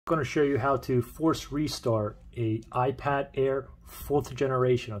going to show you how to force restart a iPad Air 4th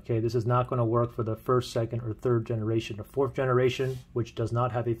generation. Okay, this is not going to work for the 1st, 2nd, or 3rd generation. The 4th generation, which does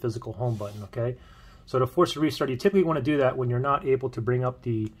not have a physical home button. Okay, so to force a restart, you typically want to do that when you're not able to bring up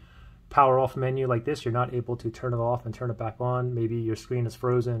the power off menu like this. You're not able to turn it off and turn it back on. Maybe your screen is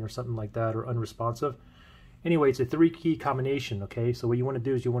frozen or something like that, or unresponsive. Anyway, it's a 3-key combination. Okay, so what you want to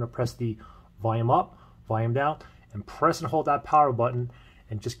do is you want to press the volume up, volume down, and press and hold that power button,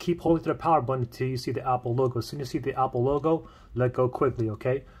 and just keep holding to the power button until you see the Apple logo. As soon as you see the Apple logo, let go quickly.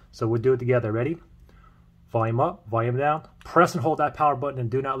 Okay, so we'll do it together. Ready? Volume up, volume down, press and hold that power button and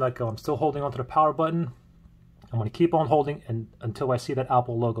do not let go. I'm still holding onto the power button. I'm going to keep on holding until I see that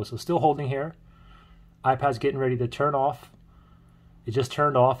Apple logo. So still holding here. iPad's getting ready to turn off. It just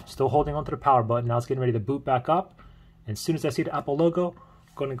turned off. Still holding onto the power button. Now it's getting ready to boot back up. And as soon as I see the Apple logo,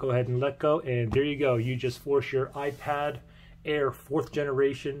 I'm going to go ahead and let go. And there you go. You just force your iPad Air 4th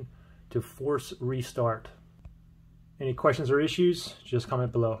generation to force restart. Any questions or issues, just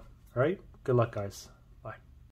comment below. All right? Good luck, guys.